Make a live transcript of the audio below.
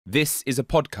This is a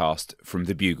podcast from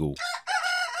The Bugle.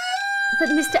 But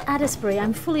Mr. Adesbury,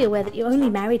 I'm fully aware that you only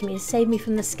married me to save me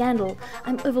from the scandal.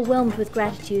 I'm overwhelmed with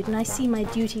gratitude, and I see my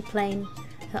duty plain.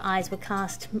 Her eyes were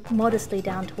cast modestly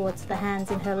down towards the hands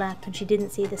in her lap, and she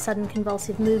didn't see the sudden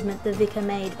convulsive movement the vicar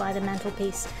made by the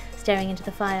mantelpiece, staring into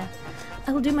the fire.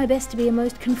 I will do my best to be a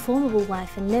most conformable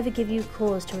wife, and never give you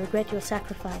cause to regret your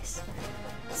sacrifice.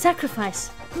 Sacrifice!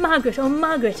 Margaret, oh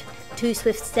Margaret! 2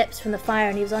 swift steps from the fire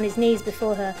and he was on his knees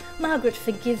before her. Margaret,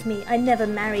 forgive me. I never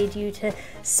married you to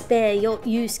spare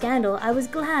you scandal. I was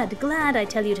glad, I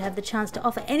tell you, to have the chance to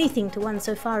offer anything to one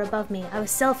so far above me. I was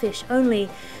selfish, only,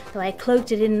 though I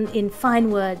cloaked it in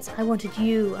fine words. I wanted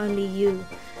you, only you.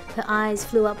 Her eyes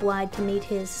flew up wide to meet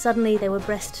his. Suddenly they were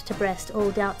breast to breast,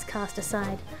 all doubts cast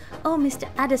aside. Oh,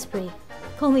 Mr. Adesbury,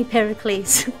 call me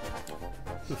Pericles.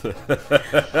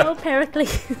 Oh,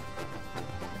 Pericles.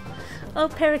 Oh,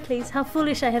 Pericles, how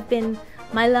foolish I have been,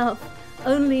 my love,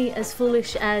 only as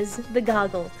foolish as the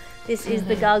Gargle. This is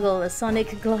the Gargle, a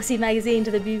sonic, glossy magazine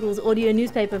to the Bugle's audio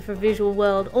newspaper for visual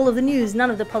world. All of the news,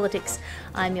 none of the politics.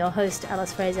 I'm your host,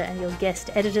 Alice Fraser, and your guest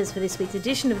editors for this week's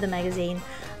edition of the magazine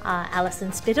are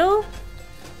Alison Spittle.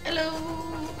 Hello.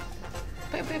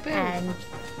 Boo, boo, boo. And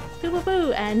boo, boo,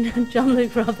 boo, and John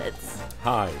Luke Roberts.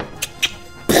 Hi.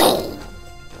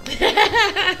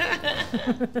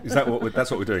 That's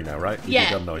what we're doing now, right?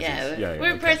 Yeah, yeah.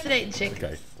 We're impersonating chicks.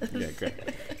 Okay. Yeah, great.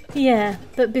 Yeah,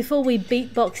 but before we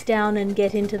beatbox down and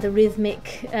get into the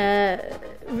rhythmic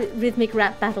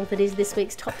rap battle that is this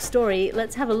week's top story,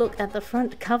 let's have a look at the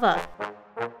front cover.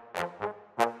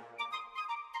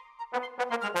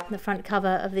 The front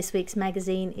cover of this week's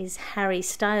magazine is Harry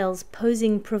Styles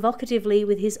posing provocatively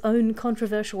with his own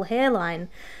controversial hairline,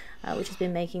 which has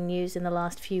been making news in the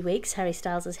last few weeks. Harry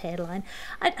Styles' hairline.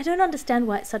 I don't understand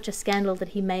why it's such a scandal that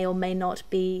he may or may not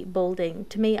be balding.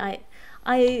 To me,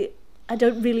 I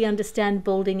don't really understand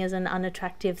balding as an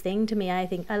unattractive thing. To me, I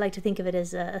like to think of it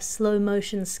as a slow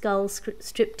motion skull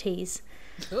strip tease.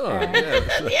 Oh,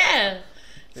 yeah. Yeah.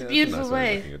 It's a beautiful nice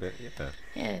way. Of looking at it.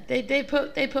 Yeah, they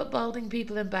put balding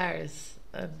people in bars,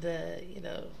 and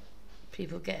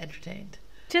people get entertained.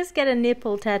 Just get a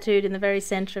nipple tattooed in the very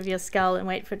centre of your skull and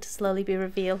wait for it to slowly be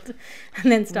revealed,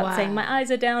 and then start saying, "My eyes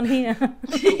are down here."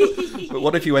 But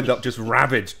what if you end up just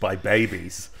ravaged by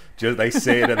babies? They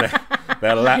see it and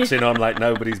they're latching on like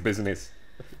nobody's business.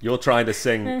 You're trying to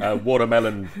sing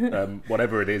Watermelon,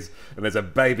 whatever it is, and there's a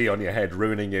baby on your head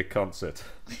ruining your concert.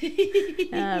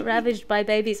 Ravaged by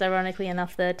babies, ironically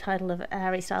enough, the title of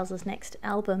Harry Styles' next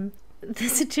album. The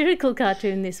satirical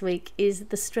cartoon this week is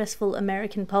the stressful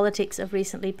American politics of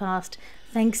recently past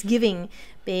Thanksgiving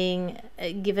being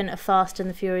given a fast and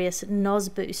the furious NOS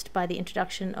boost by the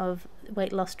introduction of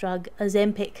weight loss drug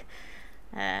Ozempic.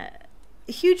 A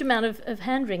huge amount of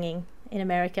hand-wringing in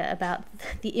America about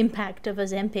the impact of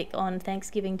Ozempic on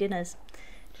Thanksgiving dinners,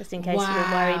 just in case you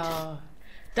were worried.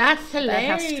 That's hilarious.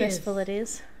 About how stressful it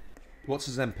is. What's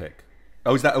Ozempic?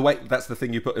 Oh, is that that's the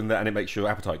thing you put in there and it makes your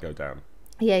appetite go down?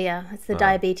 Yeah. It's the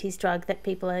diabetes drug that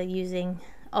people are using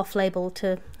off-label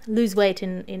to lose weight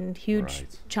in huge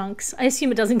chunks. I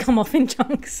assume it doesn't come off in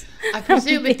chunks. I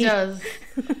presume it does.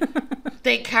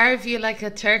 They carve you like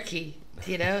a turkey.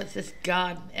 It's just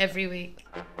gone every week.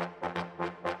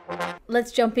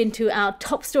 Let's jump into our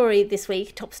top story this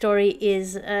week. Top story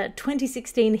is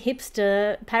 2016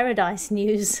 hipster paradise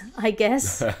news, I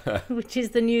guess, which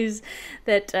is the news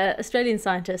that Australian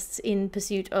scientists, in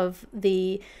pursuit of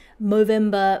the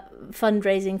Movember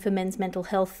fundraising for men's mental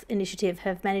health initiative,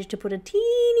 have managed to put a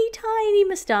teeny tiny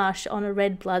moustache on a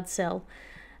red blood cell.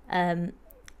 The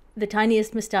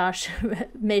tiniest moustache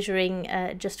measuring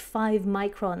just 5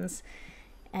 microns.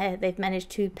 They've managed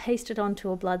to paste it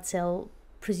onto a blood cell,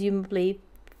 presumably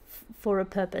for a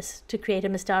purpose, to create a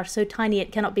moustache so tiny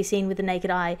it cannot be seen with the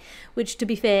naked eye, which, to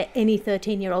be fair, any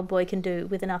 13-year-old boy can do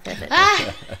with enough effort.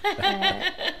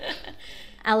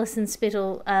 Alison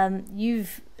Spittle,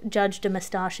 you've judged a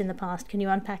moustache in the past. Can you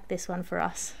unpack this one for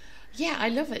us? Yeah, I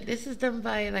love it. This is done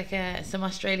by some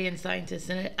Australian scientists,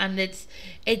 and it's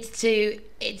to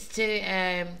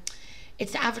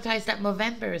advertise that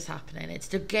Movember is happening. It's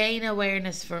to gain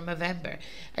awareness for Movember,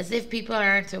 as if people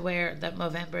aren't aware that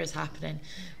Movember is happening.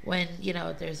 When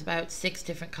there's about 6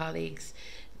 different colleagues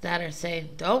that are saying,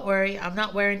 "Don't worry, I'm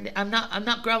not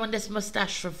growing this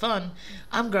mustache for fun.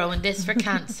 I'm growing this for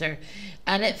cancer,"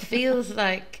 and it feels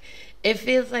like we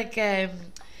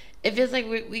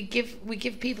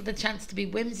give people the chance to be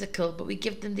whimsical, but we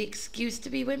give them the excuse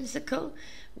to be whimsical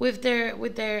with their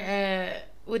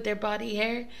with their body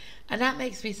hair, and that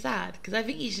makes me sad, because I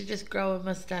think you should just grow a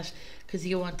mustache because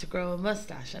you want to grow a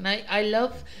mustache. And I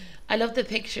love the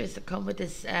pictures that come with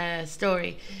this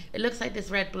story. It looks like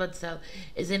this red blood cell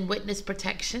is in witness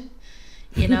protection,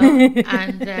 you know,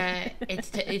 and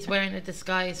it's wearing a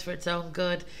disguise for its own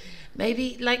good.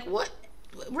 Maybe, like, what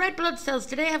red blood cells,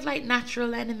 do they have like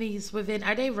natural enemies within?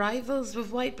 Are they rivals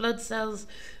with white blood cells,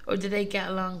 or do they get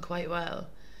along quite well?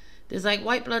 There's like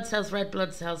white blood cells, red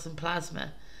blood cells, and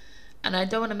plasma. And I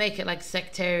don't want to make it like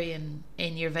sectarian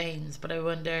in your veins, but I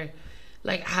wonder,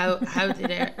 like, how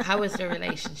is their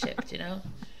relationship, do you know?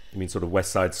 You mean sort of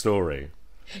West Side Story?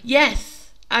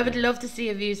 Yes, I would love to see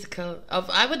a musical of.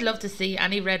 I would love to see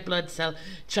any red blood cell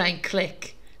try and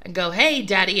click and go, "Hey,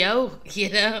 Daddy-O," you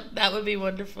know, that would be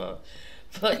wonderful.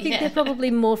 But I think they're probably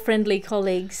more friendly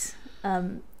colleagues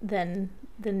than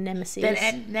nemesis.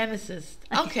 Nemesis.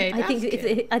 Okay, I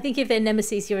think if they're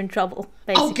nemesis, you're in trouble.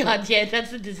 Basically. Oh God, yeah,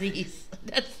 that's a disease.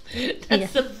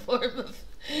 That's some form of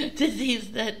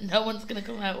disease that no one's going to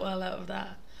come out well out of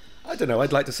that. I don't know.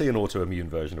 I'd like to see an autoimmune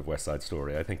version of West Side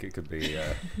Story. I think it could be.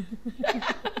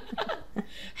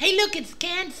 Hey, look, it's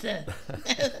cancer.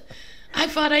 I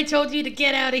thought I told you to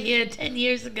get out of here 10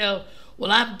 years ago.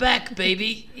 Well, I'm back,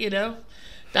 baby. You know,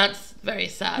 that's very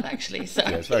sad, actually. So.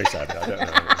 Yeah, it's very sad. I don't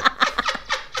know.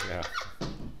 Yeah.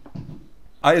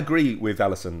 I agree with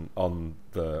Alison on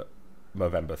the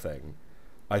Movember thing.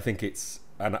 I think it's,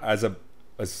 and as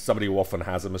somebody who often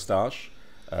has a moustache,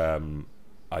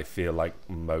 I feel like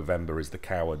Movember is the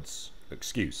coward's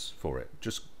excuse for it.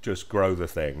 Just grow the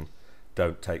thing.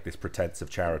 Don't take this pretense of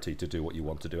charity to do what you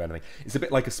want to do. Anything. It's a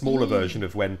bit like a smaller version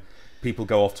of when people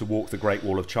go off to walk the Great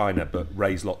Wall of China but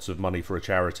raise lots of money for a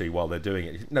charity while they're doing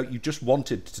it. No, you just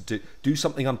wanted to do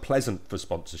something unpleasant for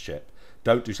sponsorship.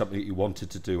 Don't do something that you wanted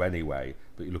to do anyway,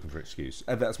 but you're looking for an excuse.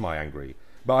 And that's my angry.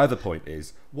 My other point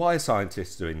is, why are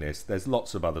scientists doing this? There's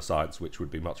lots of other science which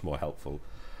would be much more helpful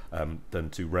than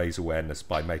to raise awareness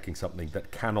by making something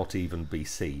that cannot even be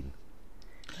seen.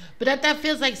 But that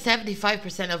feels like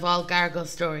 75% of all Gargle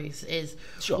stories is,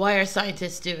 sure, why are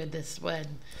scientists doing this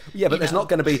when... Yeah, but there's not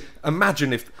going to be...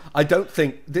 Imagine if... I don't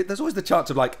think... There's always the chance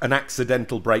of like an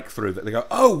accidental breakthrough that they go,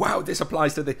 oh, wow, this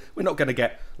applies to the... We're not going to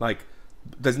get like...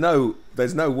 There's no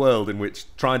world in which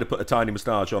trying to put a tiny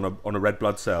moustache on a red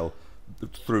blood cell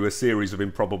through a series of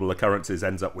improbable occurrences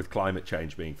ends up with climate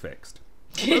change being fixed.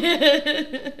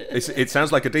 It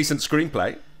sounds like a decent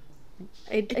screenplay.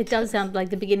 It does sound like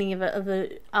the beginning of a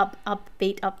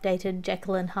upbeat, updated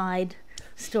Jekyll and Hyde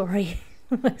story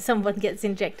where someone gets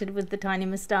injected with the tiny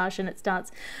moustache and it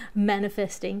starts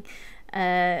manifesting.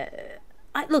 I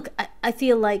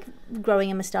feel like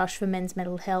growing a moustache for men's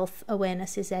mental health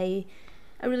awareness is a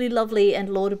really lovely and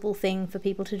laudable thing for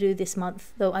people to do this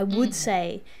month. Though I would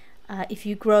say, if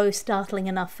you grow startling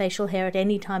enough facial hair at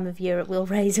any time of year, it will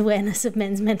raise awareness of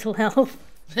men's mental health.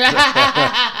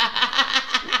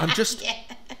 I'm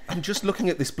just looking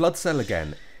at this blood cell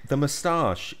again. The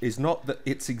moustache is not that.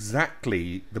 It's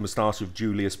exactly the moustache of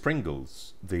Julius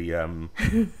Pringles, the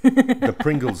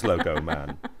Pringles logo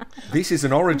man. This is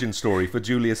an origin story for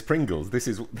Julius Pringles. This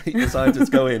is the scientists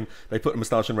go in, they put a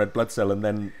moustache and red blood cell, and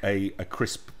then a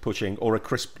crisp pushing or a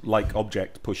crisp-like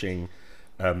object pushing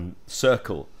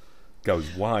circle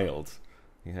goes wild.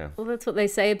 Yeah. Well, that's what they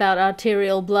say about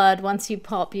arterial blood. Once you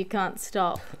pop, you can't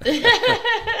stop.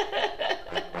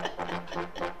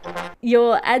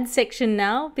 Your ad section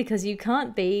now, because you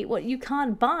can't be what you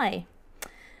can't buy.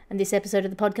 And this episode of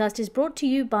the podcast is brought to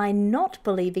you by not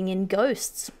believing in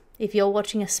ghosts. If you're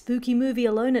watching a spooky movie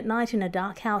alone at night in a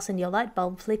dark house and your light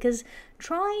bulb flickers,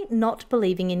 try not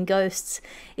believing in ghosts.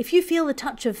 If you feel the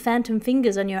touch of phantom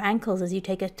fingers on your ankles as you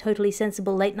take a totally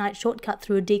sensible late-night shortcut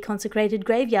through a deconsecrated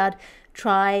graveyard,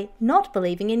 try not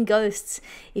believing in ghosts.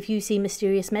 If you see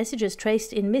mysterious messages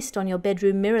traced in mist on your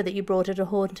bedroom mirror that you brought at a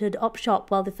haunted op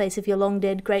shop while the face of your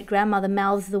long-dead great-grandmother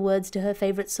mouths the words to her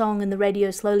favourite song and the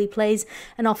radio slowly plays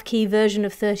an off-key version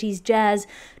of 30s jazz,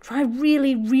 try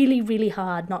really, really, really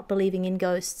hard not believing in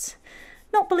ghosts.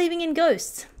 Not believing in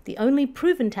ghosts, the only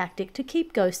proven tactic to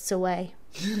keep ghosts away.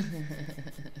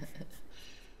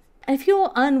 If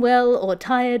you're unwell or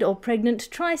tired or pregnant,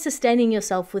 try sustaining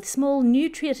yourself with small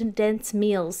nutrient-dense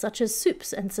meals such as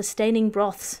soups and sustaining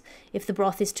broths. If the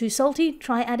broth is too salty,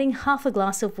 try adding half a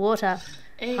glass of water.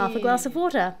 Hey. Half a glass of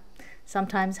water.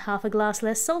 Sometimes half a glass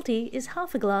less salty is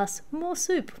half a glass more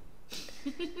soup.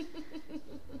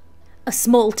 A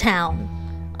small town.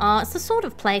 It's the sort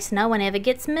of place no one ever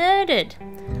gets murdered.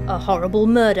 A horrible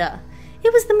murder.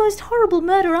 It was the most horrible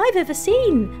murder I've ever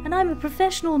seen, and I'm a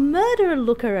professional murderer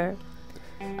looker.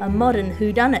 A modern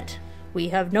whodunit. We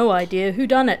have no idea who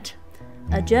done it.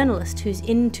 A journalist who's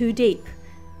in too deep.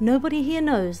 nobody here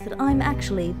knows that I'm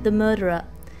actually the murderer.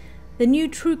 The new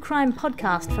true crime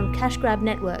podcast from Cash Grab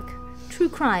Network. True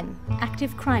Crime,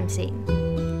 Active Crime Scene.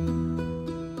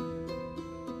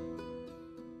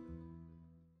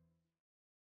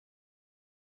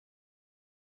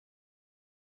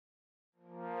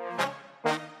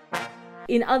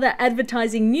 In other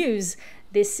advertising news,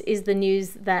 this is the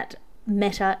news that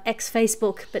Meta,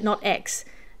 ex-Facebook, but not X,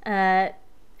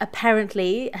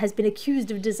 apparently has been accused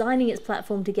of designing its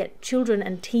platform to get children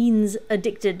and teens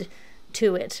addicted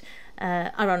to it.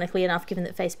 Ironically enough, given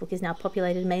that Facebook is now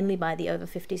populated mainly by the over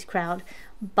 50s crowd.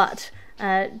 But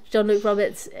John-Luke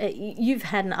Roberts, you've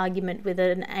had an argument with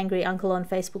an angry uncle on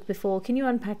Facebook before. Can you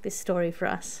unpack this story for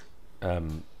us?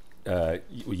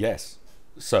 Yes.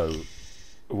 So,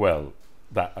 well,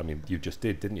 that, I mean, you just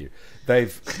did, didn't you?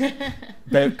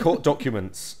 Their court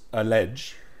documents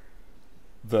allege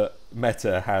that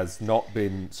Meta has not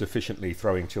been sufficiently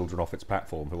throwing children off its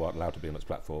platform who aren't allowed to be on its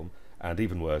platform, and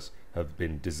even worse, have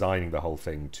been designing the whole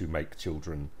thing to make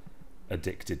children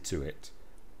addicted to it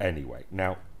anyway.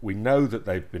 Now, we know that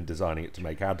they've been designing it to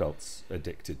make adults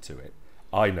addicted to it.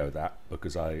 I know that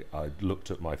because I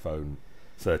looked at my phone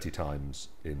 30 times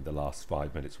in the last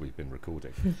 5 minutes we've been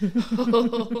recording.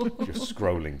 Just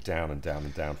scrolling down and down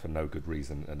and down for no good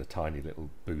reason, and a tiny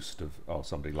little boost of, oh,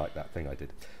 somebody liked that thing I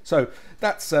did. So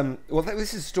that's, well,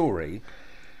 this is a story.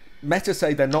 Meta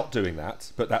say they're not doing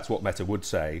that, but that's what Meta would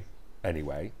say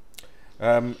anyway.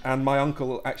 And my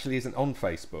uncle actually isn't on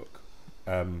Facebook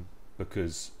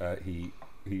because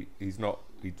he's not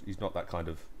that kind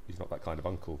of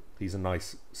uncle. He's a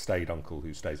nice staid uncle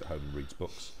who stays at home and reads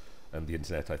books. And the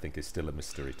internet, I think, is still a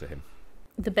mystery to him.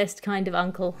 The best kind of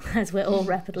uncle, as we're all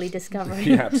rapidly discovering.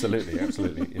 Yeah,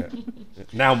 absolutely. Yeah.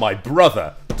 Now my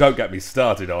brother, don't get me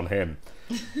started on him.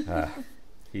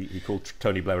 He called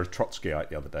Tony Blair a Trotskyite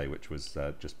the other day, which was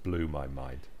just blew my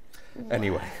mind. Wow.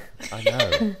 Anyway, I know.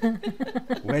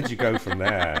 Where'd you go from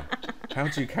there? How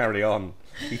do you carry on?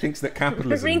 He thinks that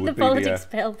capitalism Ring would the politics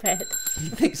bell, Pet. He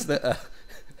thinks that...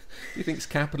 He thinks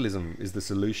capitalism is the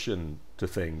solution to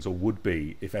things, or would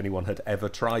be if anyone had ever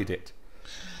tried it.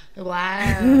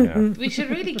 Wow. Yeah. We should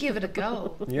really give it a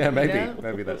go. Yeah, maybe. You know?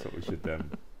 Maybe that's what we should do.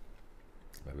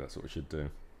 Maybe that's what we should do.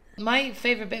 My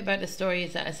favourite bit about the story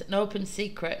is that it's an open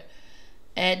secret.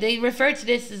 They refer to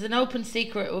this as an open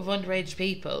secret of underage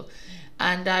people.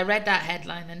 And I read that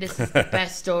headline, and this is the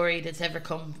best story that's ever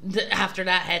come after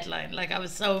that headline. Like, I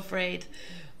was so afraid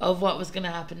of what was going to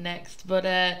happen next. But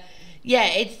yeah,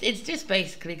 it's just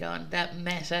basically gone that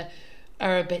Meta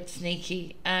are a bit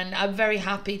sneaky, and I'm very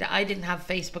happy that I didn't have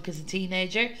Facebook as a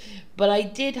teenager, but I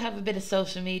did have a bit of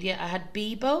social media. I had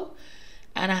Bebo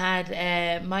and I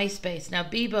had MySpace. Now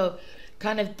Bebo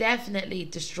kind of definitely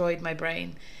destroyed my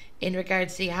brain in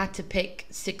regards to you had to pick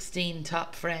 16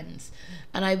 top friends,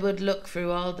 and I would look through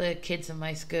all the kids in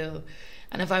my school,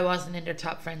 and if I wasn't in their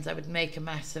top friends I would make a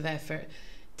massive effort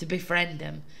to befriend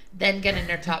them, then get in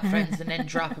their top friends, and then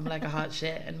drop them like a hot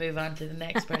shit and move on to the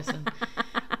next person.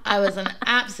 I was an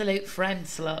absolute friend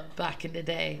slut back in the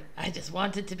day. I just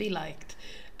wanted to be liked,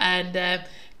 and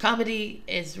comedy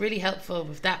is really helpful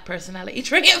with that personality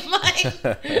trait of mine.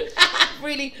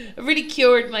 really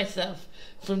cured myself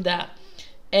from that.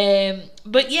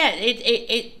 But yeah,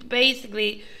 it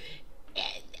basically,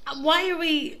 why are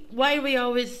we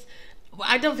always,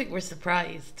 I don't think we're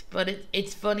surprised, but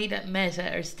it's funny that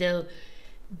Meta are still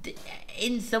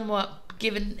in somewhat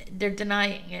given, they're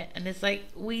denying it, and it's like,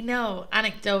 we know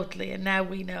anecdotally, and now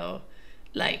we know,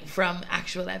 like, from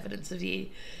actual evidence of you,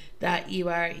 that you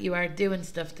are doing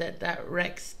stuff that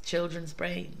wrecks children's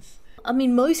brains. I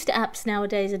mean, most apps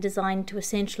nowadays are designed to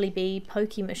essentially be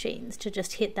pokey machines, to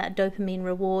just hit that dopamine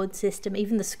reward system.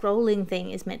 Even the scrolling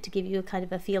thing is meant to give you a kind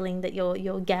of a feeling that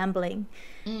you're gambling.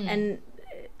 And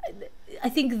I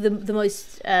think the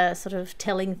most sort of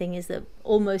telling thing is that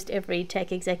almost every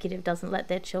tech executive doesn't let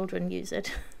their children use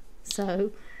it.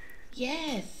 So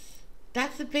yes,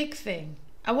 that's a big thing.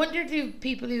 I wonder, do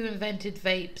people who invented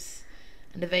vapes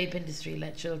and the vape industry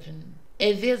let children?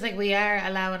 It feels like we are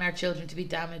allowing our children to be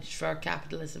damaged for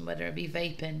capitalism, whether it be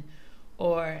vaping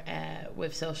or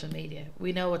with social media.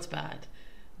 We know it's bad,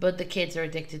 but the kids are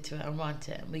addicted to it and want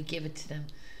it, and we give it to them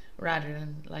rather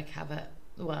than like have a,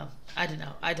 well, I don't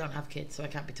know. I don't have kids, so I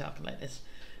can't be talking like this.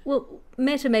 Well,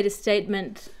 Meta made a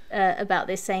statement about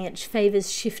this, saying it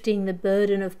favours shifting the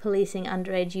burden of policing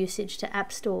underage usage to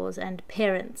app stores and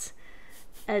parents,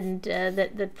 and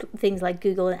that things like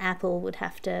Google and Apple would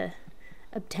have to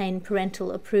obtain parental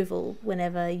approval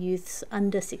whenever youths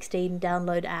under 16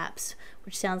 download apps,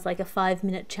 which sounds like a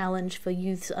 5-minute challenge for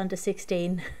youths under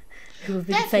 16 who have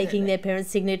been faking their parents'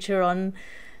 signature on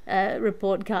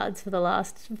report cards for the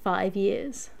last 5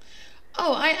 years.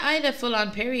 Oh, I had a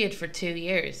full-on period for 2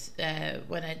 years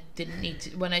when I didn't need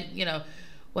to.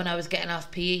 When I was getting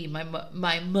off PE,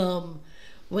 my mum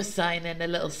was signing a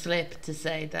little slip to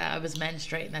say that I was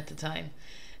menstruating at the time.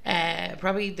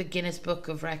 Probably the Guinness Book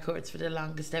of Records for the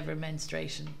longest ever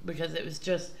menstruation, because it was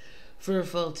just for a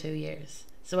full 2 years.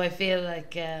 So I feel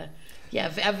like, I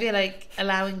feel like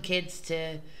allowing kids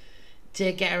to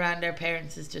get around their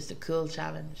parents is just a cool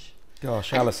challenge.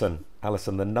 Gosh, Alison,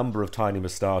 the number of tiny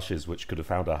moustaches which could have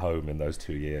found a home in those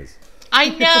 2 years. I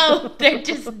know, they're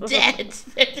just dead.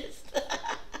 They're just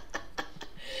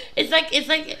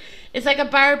it's like a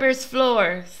barber's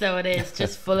floor, so it is,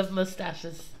 just full of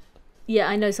moustaches. Yeah,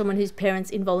 I know someone whose parents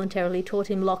involuntarily taught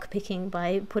him lock picking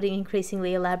by putting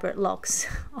increasingly elaborate locks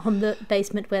on the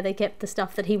basement where they kept the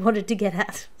stuff that he wanted to get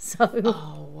at. So.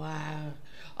 Oh wow.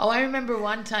 Oh, I remember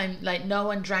one time, like, no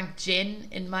one drank gin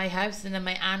in my house, and then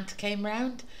my aunt came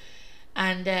round,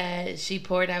 and she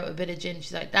poured out a bit of gin.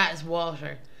 She's like, "That is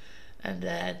water," and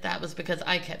that was because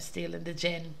I kept stealing the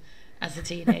gin as a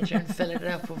teenager and filling it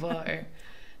up with water.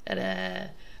 And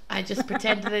I just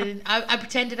pretended I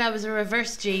pretended I was a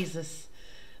reverse Jesus.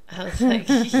 I was like,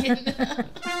 you know.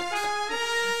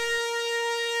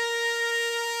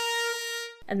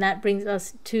 And that brings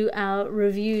us to our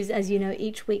reviews. As you know,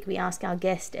 each week we ask our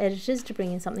guest editors to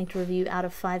bring in something to review out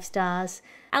of 5 stars.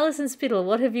 Alison Spittle,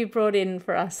 what have you brought in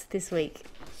for us this week?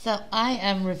 So I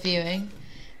am reviewing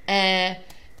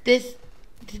this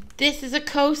is a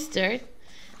coaster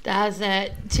that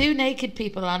has 2 naked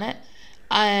people on it.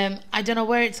 I don't know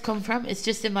where it's come from. It's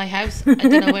just in my house. I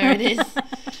don't know where it is.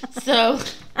 So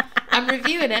I'm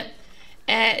reviewing it.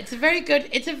 It's a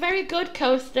very good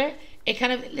coaster. It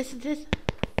kind of, listen to this.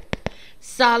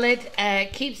 Solid,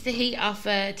 keeps the heat off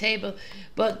a table.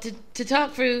 But to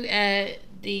talk through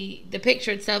the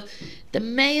picture itself, the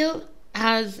male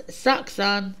has socks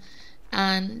on,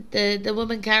 and the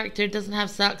woman character doesn't have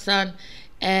socks on.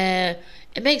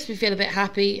 It makes me feel a bit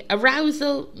happy.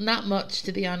 Arousal, not much,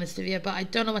 to be honest with you, but I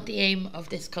don't know what the aim of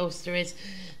this coaster is.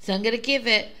 So I'm going to give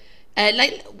it,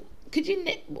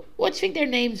 what do you think their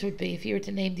names would be if you were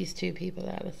to name these 2 people,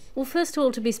 Alice? Well, first of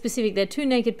all, to be specific, they're 2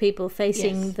 naked people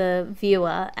facing Yes. the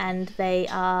viewer, and they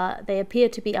appear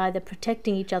to be either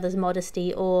protecting each other's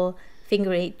modesty or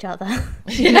fingering each other.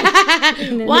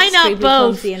 Why not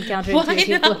both? And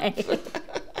counterintuitive way.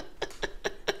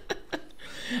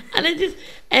 And I just,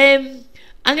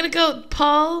 I'm going to go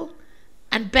Paul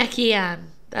and Becky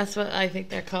Ann. That's what I think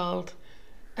they're called.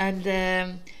 And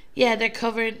they're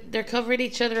covering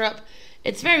each other up.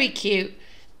 It's very cute.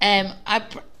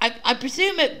 I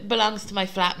presume it belongs to my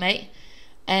flatmate.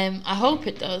 I hope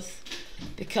it does,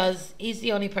 because he's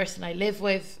the only person I live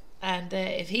with, and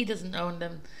if he doesn't own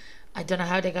them, I don't know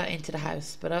how they got into the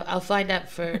house, but I'll find out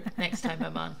for next time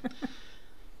I'm on.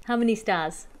 How many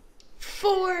stars?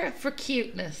 4 for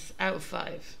cuteness out of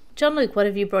 5. John Luke, what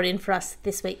have you brought in for us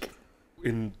this week?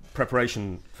 In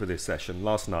preparation for this session,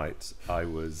 last night I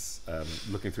was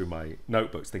looking through my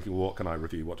notebooks thinking, well, what can I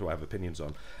review? What do I have opinions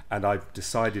on? And I've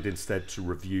decided instead to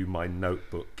review my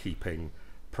notebook keeping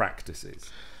practices,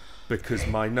 because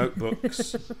my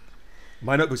notebooks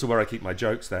are where I keep my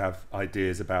jokes. They have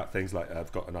ideas about things, like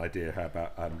I've got an idea how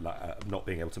about not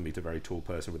being able to meet a very tall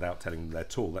person without telling them they're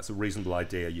tall. That's a reasonable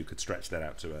idea. You could stretch that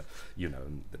out to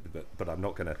but I'm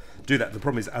not going to do that. The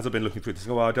problem is, as I've been looking through this,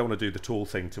 I don't want to do the tall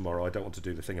thing tomorrow. I don't want to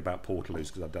do the thing about portaloos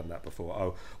because I've done that before.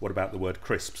 Oh, what about the word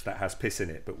crisps? That has piss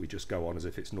in it, but we just go on as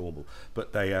if it's normal.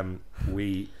 But the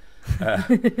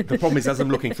problem is, as I'm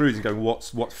looking through and going,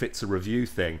 what fits a review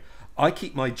thing? I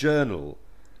keep my journal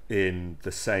in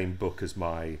the same book as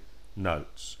my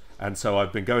notes, and so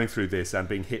I've been going through this and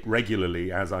being hit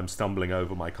regularly as I'm stumbling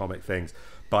over my comic things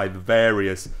by the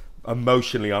various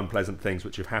emotionally unpleasant things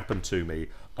which have happened to me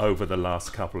over the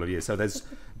last couple of years. So there's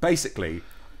basically,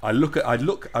 I'm looking,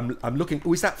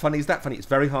 oh, is that funny? It's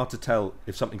very hard to tell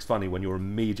if something's funny when you're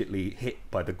immediately hit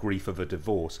by the grief of a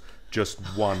divorce just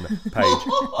one page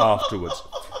afterwards.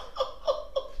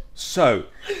 So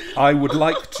I would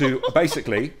like to,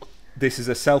 basically, this is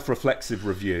a self-reflexive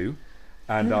review,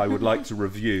 and I would like to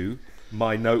review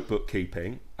my notebook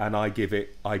keeping, and I give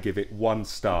it 1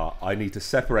 star. I need to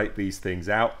separate these things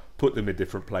out, put them in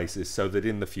different places, so that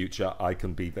in the future I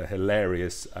can be the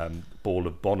hilarious ball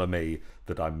of bonhomie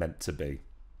that I'm meant to be.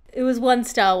 It was 1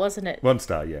 star, wasn't it? 1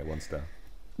 star, yeah, 1 star.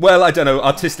 Well, I don't know.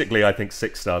 Artistically, I think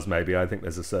 6 stars maybe. I think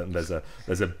there's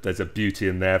a beauty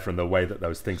in there from the way that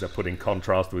those things are put in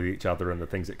contrast with each other and the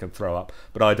things it can throw up.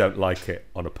 But I don't like it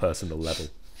on a personal level.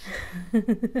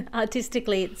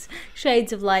 Artistically, it's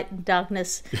shades of light and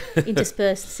darkness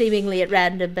interspersed seemingly at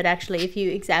random, but actually, if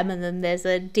you examine them, there's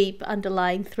a deep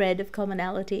underlying thread of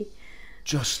commonality.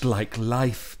 Just like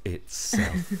life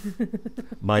itself.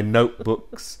 My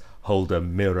notebooks hold a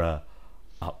mirror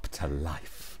up to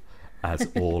life, as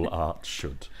all art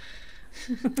should.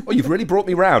 Oh, you've really brought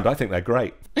me round. I think they're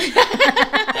great.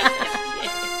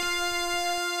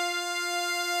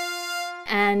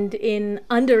 And in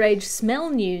underage smell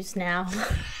news now,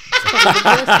 it's probably the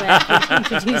worst way I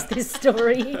could introduce this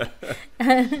story.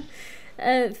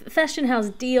 Fashion house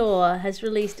Dior has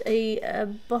released a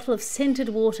bottle of scented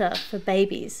water for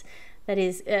babies that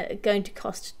is going to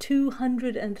cost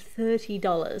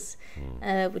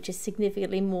 $230, which is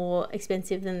significantly more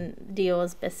expensive than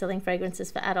Dior's best-selling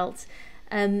fragrances for adults.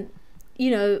 You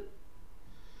know,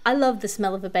 I love the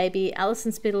smell of a baby.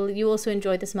 Alison Spittle, you also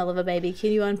enjoy the smell of a baby.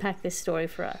 Can you unpack this story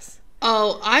for us?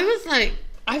 Oh, I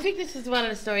think this is one of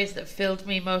the stories that filled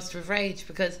me most with rage,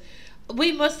 because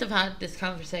we must have had this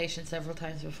conversation several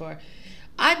times before.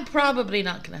 I'm probably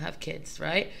not going to have kids,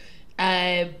 right?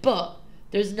 But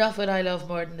there's nothing I love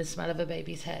more than the smell of a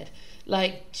baby's head.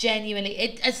 Like,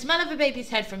 genuinely, a smell of a baby's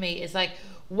head for me is like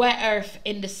wet earth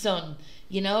in the sun.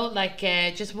 You know, like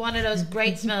just one of those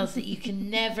great smells that you can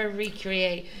never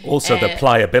recreate. Also, the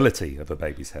pliability of a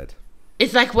baby's head.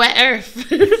 It's like wet earth.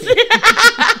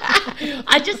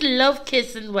 I just love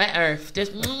kissing wet earth.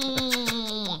 Just,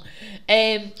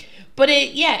 but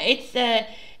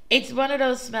it's one of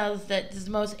those smells that is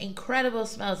the most incredible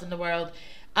smells in the world,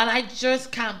 and I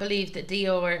just can't believe that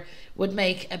Dior would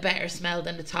make a better smell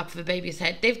than the top of a baby's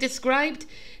head. They've described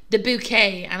the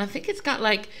bouquet, and I think it's got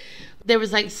like, there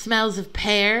was like smells of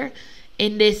pear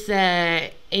in this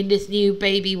new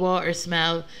baby water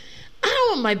smell. I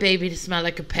don't want my baby to smell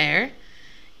like a pear.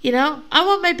 You know, I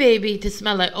want my baby to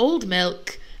smell like old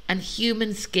milk and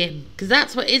human skin, because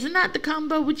that's what, isn't that the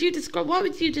combo? What would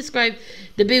you describe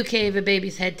the bouquet of a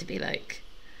baby's head to be like?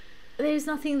 There's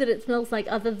nothing that it smells like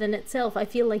other than itself. I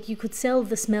feel like you could sell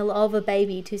the smell of a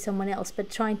baby to someone else, but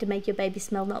trying to make your baby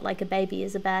smell not like a baby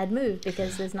is a bad move,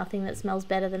 because there's nothing that smells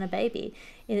better than a baby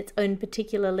in its own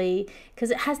particularly,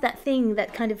 because it has that thing,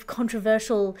 that kind of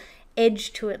controversial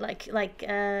edge to it, like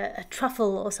a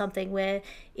truffle or something, where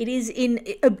it is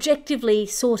objectively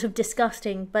sort of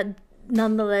disgusting, but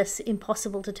nonetheless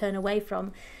impossible to turn away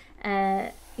from.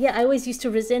 Yeah, I always used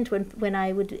to resent when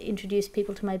I would introduce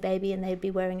people to my baby and they'd be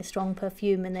wearing a strong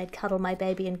perfume and they'd cuddle my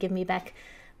baby and give me back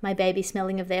my baby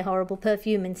smelling of their horrible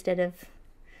perfume instead of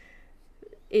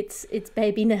its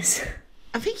babiness.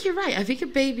 I think you're right. I think a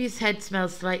baby's head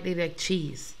smells slightly like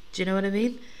cheese. Do you know what I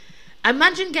mean?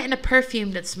 Imagine getting a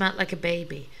perfume that smelled like a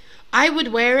baby. I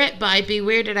would wear it, but I'd be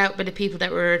weirded out by the people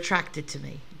that were attracted to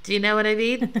me. Do you know what I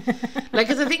mean? Like,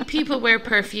 because I think people wear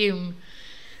perfume.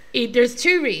 There's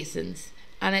two reasons.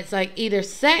 And it's like either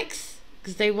sex,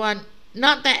 because they want,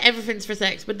 not that everything's for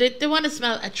sex, but they want to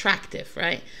smell attractive,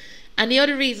 right? And the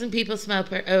other reason people smell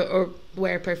or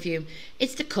wear perfume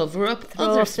is to cover up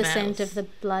other smells. The scent of the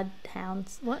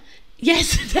bloodhounds. What?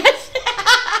 Yes, that's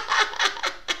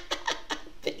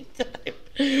big time.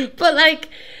 But like,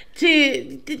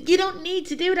 you don't need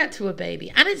to do that to a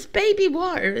baby, and it's baby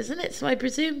water, isn't it? So I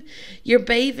presume you're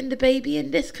bathing the baby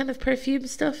in this kind of perfume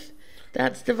stuff.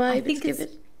 That's the vibe it's given.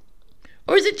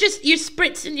 Or is it just you're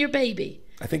spritzing your baby?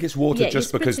 I think it's water,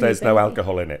 just because there's no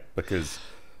alcohol in it, because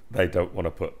they don't want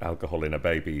to put alcohol in a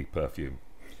baby perfume.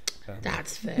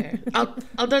 That's fair.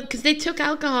 Although, because they took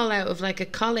alcohol out of like a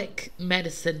colic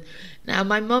medicine. Now,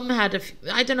 my mum had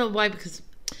I don't know why, because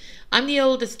I'm the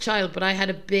oldest child, but I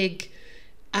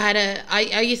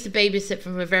used to babysit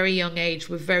from a very young age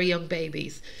with very young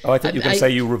babies. Oh, I thought you were going to say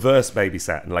you reverse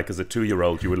babysat, and like as a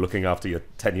 2-year-old you were looking after your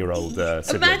 10-year-old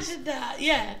siblings. Imagine that,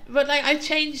 yeah. But like, I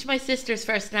changed my sister's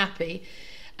first nappy,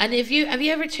 and have you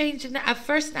ever changed a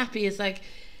first nappy? Is like,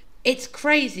 it's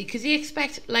crazy, because you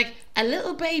expect like a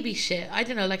little baby shit, I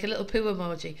don't know, like a little poo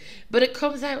emoji, but it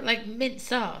comes out like mint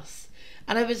sauce,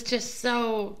 and I was just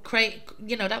so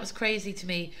that was crazy to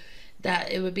me,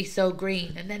 that it would be so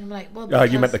green. And then I'm like, well,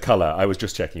 you meant the colour. I was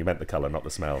just checking. You meant the colour, not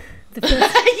the smell.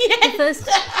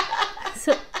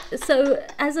 So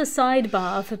as a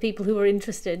sidebar for people who are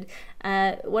interested,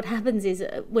 what happens is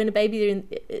when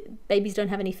babies don't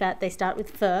have any fat, they start with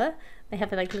fur. They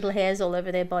have like little hairs all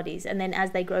over their bodies, and then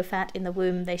as they grow fat in the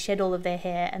womb, they shed all of their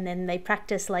hair, and then they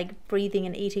practice like breathing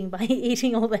and eating by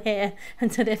eating all the hair,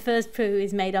 and so their first poo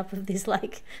is made up of this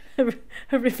like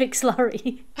horrific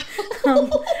slurry.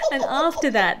 And after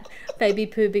that, baby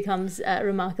poo becomes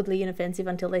remarkably inoffensive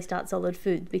until they start solid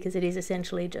food, because it is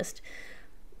essentially just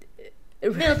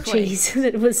Milkway. cheese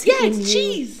that was Yeah, in it's you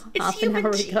cheese. It's half an human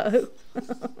hour cheese. ago.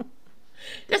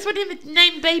 That's what they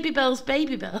named Baby Bells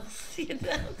Baby Bells. You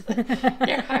know?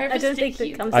 They're I harvesting don't think that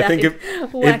human- comes I out think in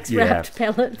if- wax-wrapped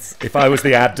pellets. If I was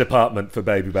the ad department for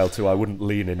Baby Bell 2, I wouldn't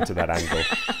lean into that angle.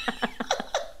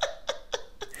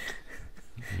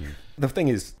 The thing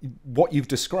is, what you've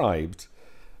described,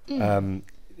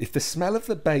 if the smell of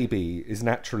the baby is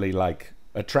naturally like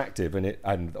attractive,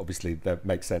 and obviously that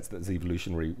makes sense that there's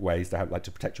evolutionary ways to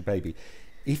to protect your baby.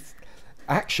 If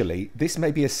actually this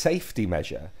may be a safety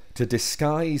measure to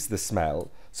disguise the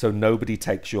smell so nobody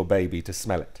takes your baby to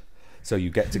smell it. So you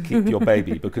get to keep your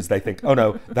baby because they think, oh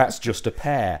no, that's just a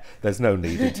pear. There's no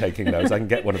need in taking those. I can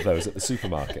get one of those at the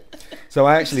supermarket. So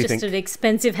I actually It's just think, an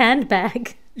expensive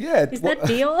handbag. yeah. Is that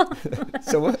Dior?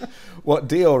 So what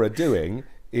Dior are doing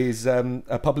is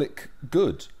a public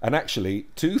good, and actually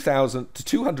 $2,000 to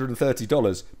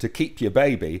 $230 to keep your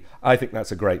baby. I think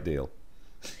that's a great deal.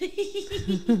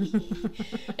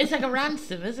 It's like a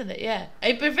ransom, isn't it? Yeah,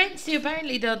 it prevents you.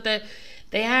 Apparently, though,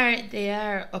 they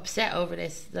are upset over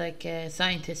this, like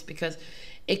scientists, because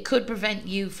it could prevent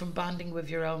you from bonding with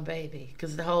your own baby.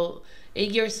 Because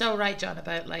you're so right, John,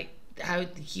 about like how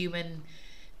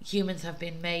humans have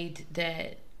been made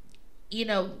that, you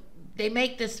know, they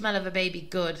make the smell of a baby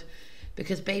good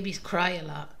because babies cry a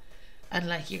lot, and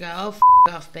like you go, oh,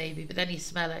 off, baby, but then you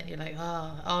smell it and you're like,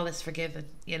 oh, all is forgiven,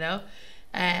 you know.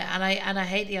 And I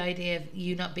hate the idea of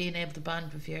you not being able to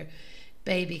bond with your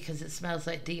baby because it smells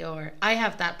like Dior. I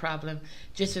have that problem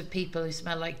just with people who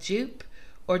smell like Jupe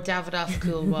or Davidoff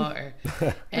cool water.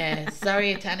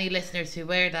 Sorry to any listeners who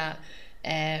wear that,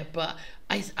 but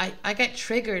I get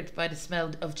triggered by the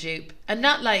smell of Jupe, and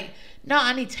not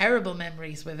any terrible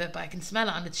memories with it, but I can smell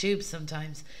it on the tube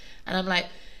sometimes, and I'm like,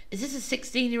 is this a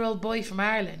 16-year-old boy from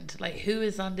Ireland? Like, who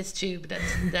is on this tube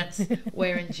that's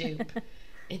wearing Jupe?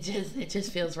 It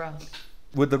just feels wrong.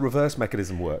 Would the reverse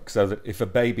mechanism work so that if a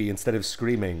baby, instead of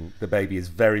screaming, the baby is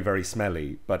very, very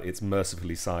smelly, but it's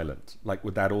mercifully silent? Like,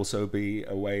 would that also be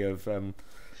a way of, would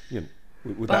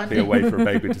that be a way for a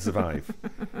baby to survive?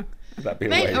 Would that be a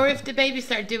way? Or if the baby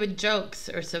started doing jokes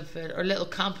or something, or little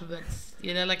compliments,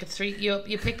 you know, like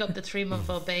you pick up the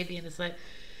 3-month-old baby and it's like,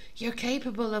 you're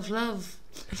capable of love.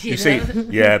 You know? See,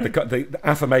 yeah, the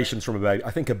affirmations from a baby.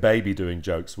 I think a baby doing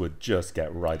jokes would just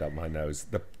get right up my nose.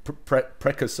 The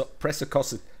precociousness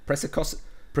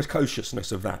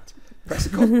of that.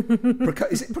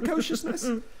 Is it precociousness?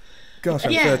 Gosh,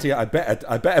 I'm 30. I bet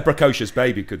a precocious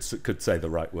baby could say the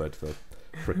right word for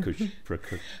precocious.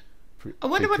 I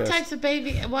wonder what types of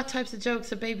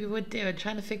jokes a baby would do. I'm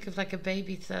trying to think of like a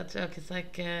baby style joke. It's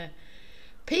like,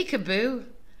 peekaboo.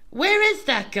 Where is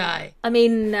that guy? I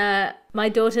mean, my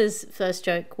daughter's first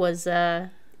joke was,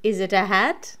 is it a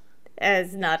hat?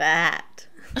 It's not a hat.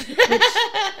 Which,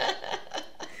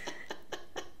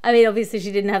 I mean, obviously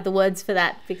she didn't have the words for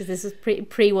that because this was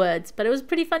pre-words, but it was a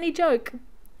pretty funny joke.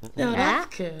 No,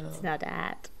 that's cool. It's not a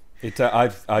hat.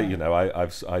 I've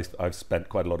spent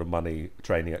quite a lot of money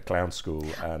training at clown school,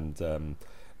 and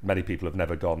many people have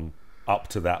never gone up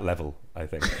to that level, I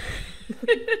think.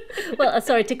 Well,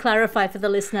 sorry, to clarify for the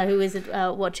listener who isn't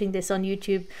watching this on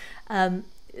YouTube,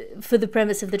 for the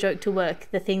premise of the joke to work,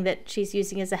 the thing that she's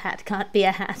using as a hat can't be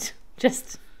a hat.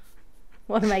 Just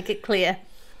want to make it clear.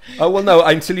 Oh, well, no,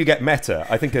 until you get meta.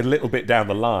 I think a little bit down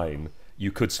the line,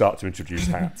 you could start to introduce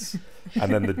hats.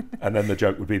 And then the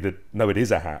joke would be that, no, it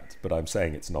is a hat, but I'm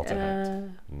saying it's not a hat.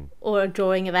 Or a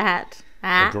drawing of a hat.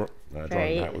 A drawing of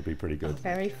a hat would be pretty good.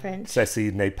 Very French.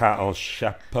 Ceci n'est pas un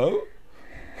chapeau.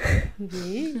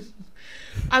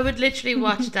 I would literally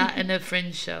watch that in a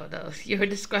Fringe show, though. You were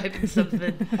describing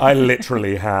something. I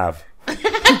literally have.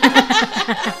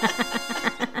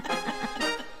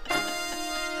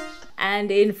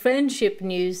 And in friendship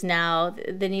news now,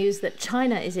 the news that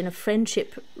China is in a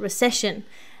friendship recession,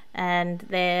 and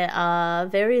there are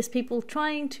various people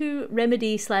trying to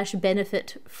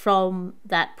remedy/benefit from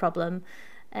that problem.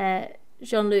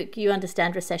 Jean-Luc, you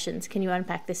understand recessions. Can you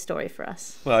unpack this story for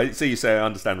us? Well, I see you say I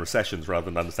understand recessions rather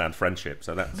than understand friendship,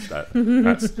 so that's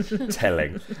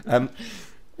telling.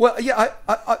 Well, yeah,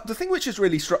 the thing which is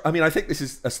really I mean, I think this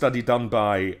is a study done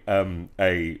by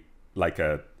a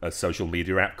social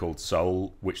media app called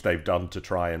Soul, which they've done to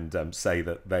try and say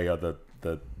that they are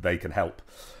they can help,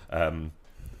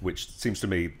 which seems to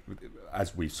me,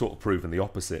 as we've sort of proven, the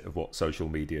opposite of what social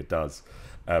media does,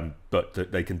 but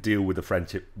that they can deal with the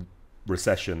friendship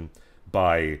recession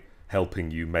by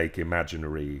helping you make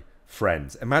imaginary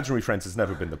friends. Imaginary friends has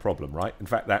never been the problem, right? In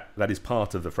fact, that is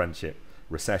part of the friendship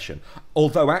recession.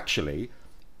 Although actually,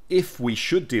 if we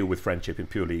should deal with friendship in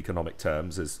purely economic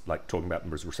terms, as like talking about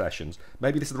them as recessions,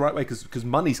 maybe this is the right way, because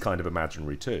money's kind of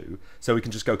imaginary too. So we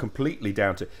can just go completely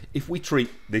down to, if we treat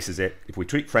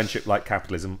friendship like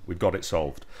capitalism, we've got it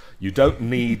solved. You don't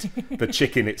need the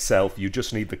chicken itself, you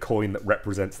just need the coin that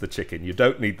represents the chicken. You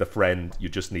don't need the friend, you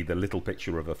just need the little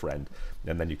picture of a friend,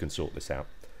 and then you can sort this out.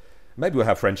 Maybe we'll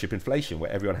have friendship inflation,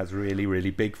 where everyone has really,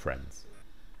 really big friends.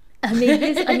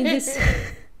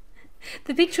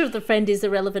 The picture of the friend is a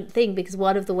relevant thing, because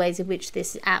one of the ways in which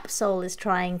this app Soul is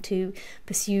trying to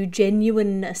pursue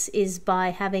genuineness is by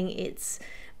having its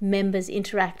members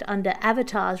interact under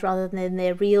avatars rather than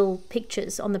their real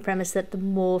pictures, on the premise that the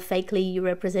more fakely you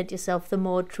represent yourself, the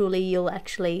more truly you'll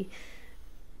actually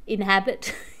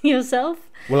inhabit yourself.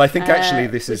 Well, I think actually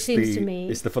this is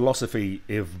it's the philosophy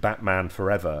of Batman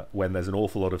Forever, when there's an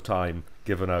awful lot of time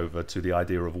given over to the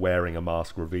idea of wearing a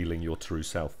mask revealing your true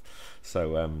self.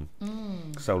 So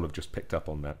Soul have just picked up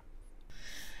on that.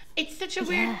 It's such a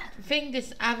weird thing,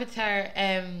 this avatar,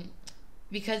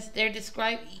 because they're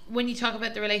described, when you talk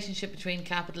about the relationship between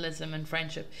capitalism and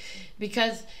friendship,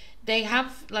 because they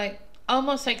have like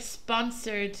almost like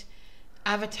sponsored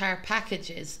avatar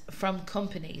packages from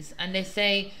companies, and they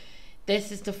say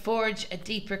this is to forge a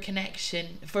deeper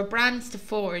connection, for brands to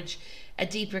forge a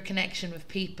deeper connection with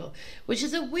people, which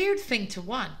is a weird thing to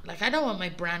want. Like, I don't want my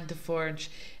brand to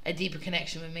forge a deeper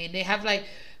connection with me. And they have like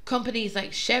companies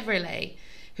like Chevrolet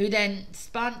who then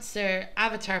sponsor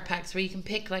avatar packs where you can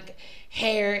pick like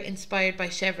hair inspired by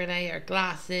Chevrolet, or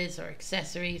glasses, or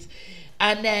accessories.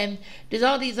 And then there's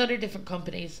all these other different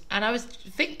companies, and I was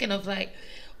thinking of like,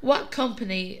 what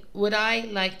company would I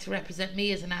like to represent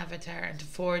me as an avatar and to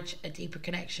forge a deeper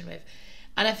connection with?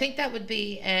 And I think that would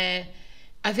be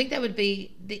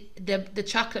the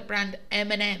chocolate brand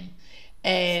M&M,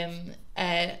 and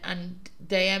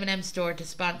the M&M store to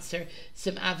sponsor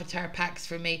some avatar packs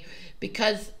for me,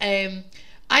 because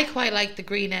I quite like the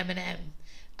green M&M.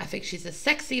 I think she's a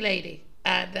sexy lady,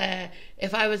 and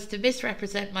if I was to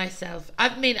misrepresent myself,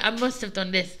 I mean, I must have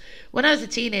done this when I was a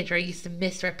teenager. I used to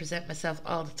misrepresent myself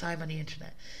all the time on the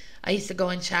internet. I used to go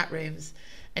in chat rooms,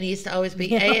 and it used to always be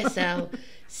ASL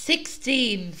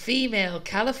 16, female,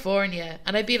 California,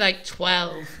 and I'd be like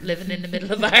 12, living in the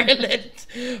middle of Ireland.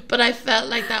 But I felt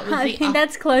like that was I think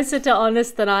that's closer to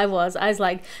honest than I was. I was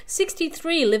like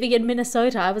 63, living in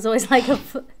Minnesota. I was always like a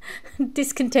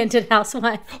discontented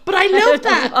housewife. But I love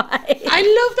that. I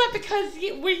love that, because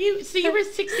you were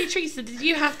 63, so did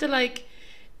you have to like,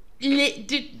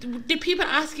 did people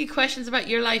ask you questions about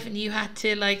your life and you had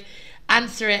to like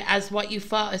answer it as what you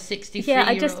thought a 63-year-old? Yeah,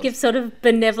 I just give sort of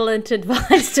benevolent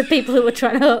advice to people who are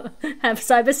trying to have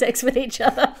cyber sex with each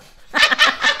other.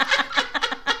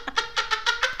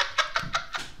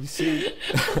 You see,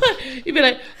 you'd be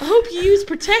like, I hope you use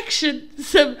protection,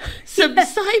 some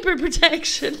cyber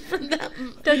protection from that.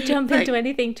 Don't jump into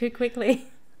anything too quickly.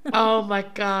 Oh my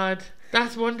God.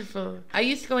 That's wonderful. I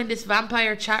used to go in this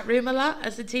vampire chat room a lot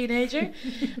as a teenager,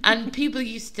 and people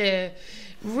used to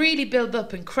really build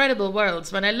up incredible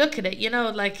worlds. When I look at it, you know,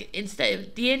 like,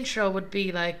 instead, the intro would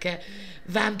be like a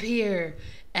vampire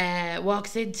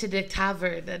walks into the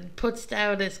tavern and puts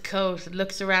down his coat and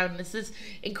looks around. It's this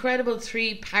incredible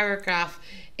 3-paragraph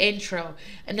intro,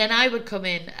 and then I would come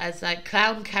in as like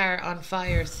clown car on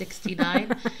fire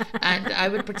 69, and I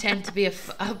would pretend to be a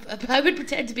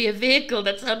vehicle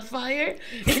that's on fire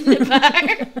in the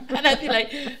bar, and I'd be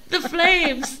like, the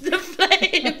flames,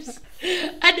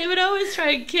 and they would always try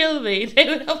and kill me. They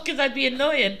would, because I'd be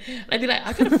annoying. I'd be like,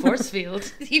 I got a force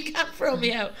field, you can't throw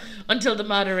me out, until the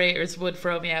moderators would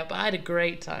throw me out. But I had a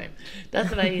great time.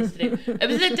 That's what I used to do. It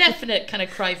was a definite kind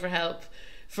of cry for help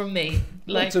from me.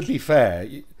 Like, well, to be fair,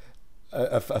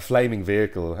 a flaming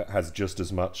vehicle has just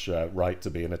as much right to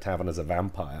be in a tavern as a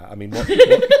vampire. I mean,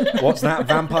 what's that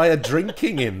vampire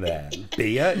drinking in there?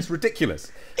 Beer? It's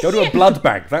ridiculous. Go to a blood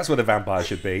bank. That's what a vampire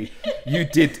should be. You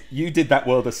did that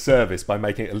world a service by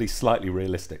making it at least slightly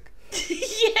realistic.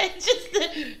 Yeah,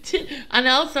 and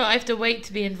also I have to wait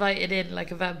to be invited in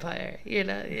like a vampire. You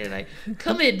know, you're like,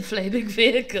 come in, flaming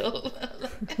vehicle.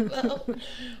 Well,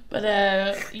 but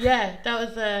yeah, that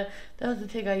was the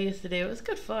thing I used to do. It was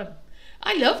good fun.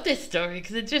 I love this story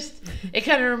because it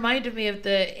kind of reminded me of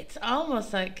it's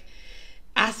almost like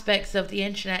aspects of the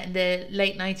internet in the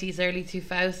late 90s, early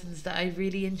 2000s that I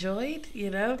really enjoyed. You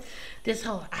know, this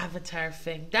whole avatar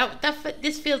thing.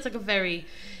 This feels like a very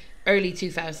early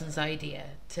 2000s idea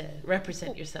to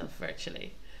represent yourself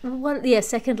virtually.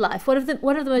 Second Life. One of the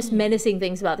most menacing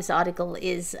things about this article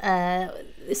is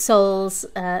Soul's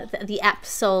the app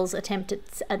Soul's attempt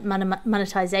at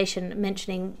monetization,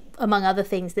 mentioning among other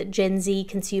things, that Gen Z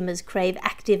consumers crave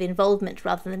active involvement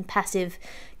rather than passive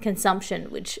consumption,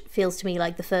 which feels to me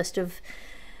like the first of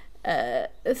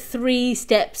 3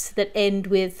 steps that end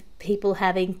with people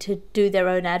having to do their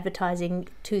own advertising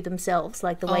to themselves,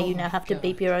 like the way you now have to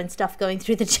beep your own stuff going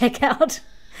through the checkout.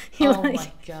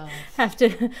 My God. Have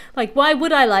to, like, why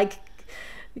would I like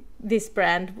this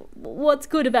brand? What's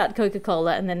good about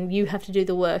Coca-Cola? And then you have to do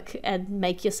the work and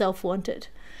make yourself want it.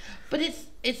 But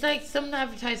it's like some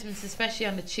advertisements, especially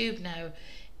on the tube now,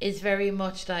 is very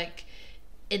much like,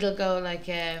 it'll go like,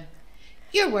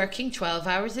 you're working 12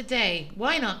 hours a day,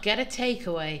 why not get a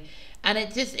takeaway? And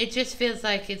it just feels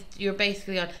like you're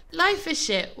basically on, life is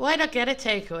shit, why not get a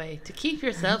takeaway to keep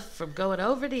yourself from going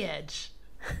over the edge?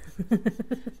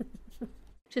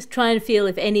 Just try and feel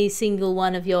if any single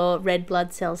one of your red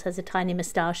blood cells has a tiny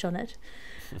moustache on it.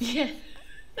 Yeah.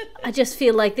 I just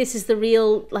feel like this is the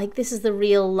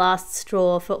real last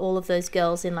straw for all of those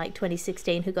girls in like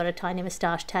 2016 who got a tiny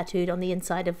moustache tattooed on the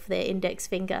inside of their index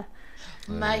finger.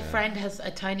 My friend has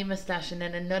a tiny moustache and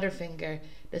then another finger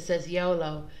that says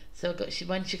YOLO. So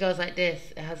when she goes like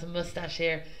this, it has a moustache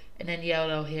here and then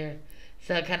YOLO here.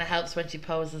 So it kind of helps when she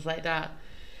poses like that.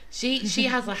 She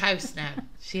has a house now.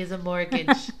 She has a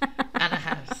mortgage and a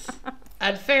house.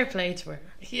 And fair play to her.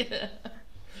 Yeah.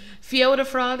 Fiona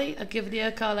Frawley, I'll give you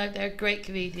a call out there. Great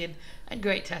comedian and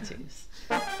great tattoos.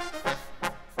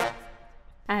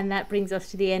 And that brings us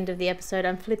to the end of the episode.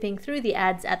 I'm flipping through the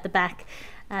ads at the back.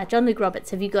 John Luke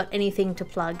Roberts, have you got anything to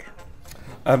plug?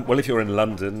 Well, if you're in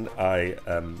London, I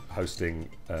am hosting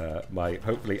my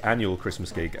hopefully annual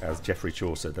Christmas gig as Geoffrey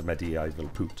Chaucer, the medieval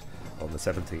poot, on the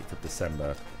 17th of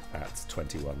December at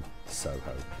 21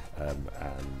 Soho. And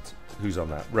who's on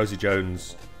that? Rosie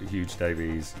Jones, Hugh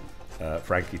Davies,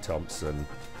 Frankie Thompson,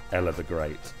 Ella the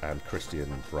Great, and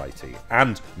Christian Brighty.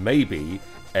 And maybe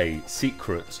a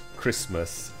secret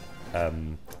Christmas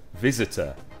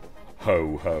visitor.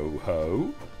 Ho, ho,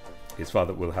 ho. His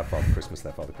father will have Father Christmas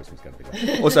there. Father Christmas is going to be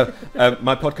there. Also,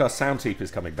 my podcast Soundteep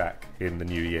is coming back in the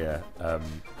new year. And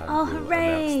we'll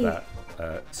hooray! announce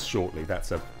that shortly. That's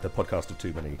the podcast of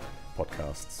too many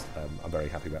podcasts. I'm very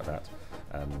happy about that.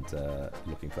 And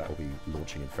looking for that will be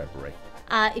launching in February.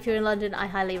 If you're in London, I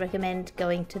highly recommend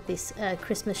going to this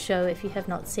Christmas show. If you have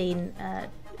not seen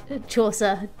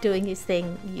Chaucer doing his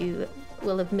thing, you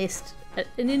will have missed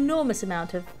an enormous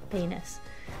amount of penis.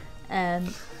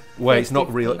 Well, it's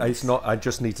not real. Penis. It's not. I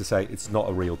just need to say, it's not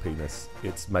a real penis.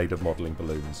 It's made of modelling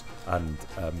balloons, and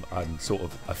I'm sort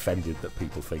of offended that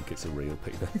people think it's a real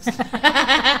penis.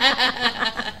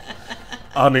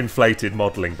 Uninflated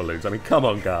modelling balloons. I mean, come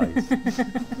on, guys.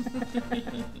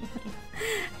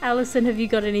 Alison, have you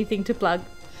got anything to plug?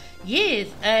 Yes.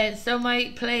 So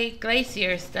my play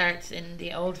Glacier starts in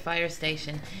the old fire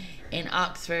station in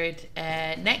Oxford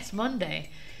next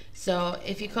Monday. So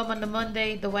if you come on the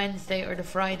Monday, the Wednesday, or the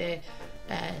Friday,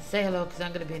 say hello, because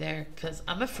I'm going to be there, because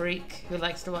I'm a freak who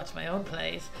likes to watch my own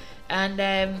plays. And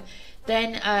then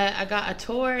I got a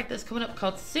tour that's coming up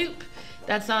called Soup.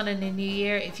 That's on in the new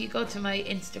year. If you go to my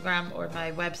Instagram or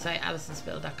my website,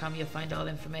 alisonspittle.com, you'll find all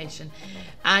information.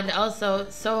 And also,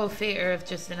 Soho Theatre have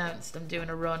just announced I'm doing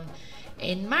a run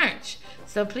in March.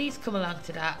 So please come along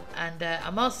to that. And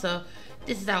I'm also,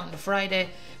 this is out on the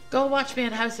Friday, go watch me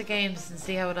on House of Games and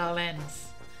see how it all ends.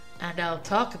 And I'll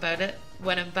talk about it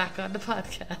when I'm back on the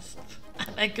podcast. And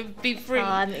I can be free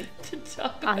to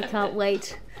talk about it. I can't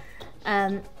wait.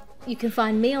 You can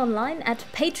find me online at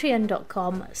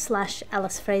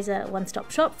patreon.com/Alice Fraser one-stop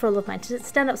shop for all of my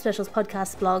stand-up specials,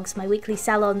 podcasts, blogs, my weekly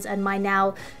salons, and my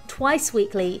now twice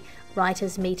weekly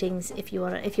writers meetings. If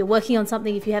you're working on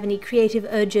something, if you have any creative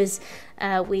urges,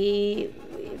 we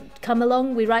come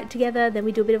along, we write together, then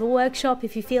we do a bit of a workshop.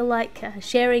 If you feel like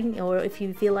sharing, or if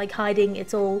you feel like hiding,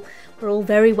 we're all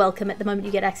very welcome. At the moment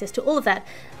you get access to all of that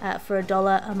for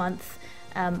 $1 a month.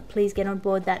 Please get on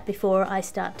board that before I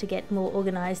start to get more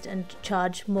organised and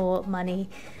charge more money.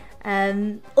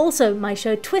 Also, my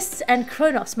show Twists and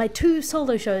Kronos, my 2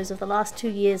 solo shows of the last 2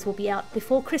 years, will be out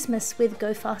before Christmas with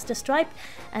Go Faster Stripe,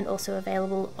 and also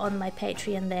available on my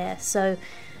Patreon there. So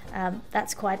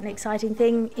that's quite an exciting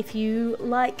thing if you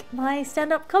like my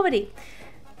stand-up comedy.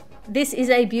 This is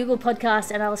a Bugle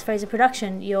podcast and Alice Fraser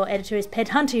production. Your editor is Ped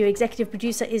Hunter, your executive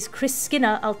producer is Chris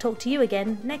Skinner. I'll talk to you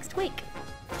again next week.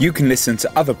 You can listen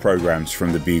to other programmes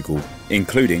from The Bugle,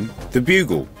 including The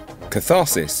Bugle,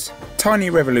 Catharsis, Tiny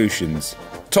Revolutions,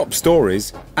 Top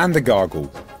Stories, and The Gargle,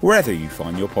 wherever you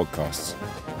find your podcasts.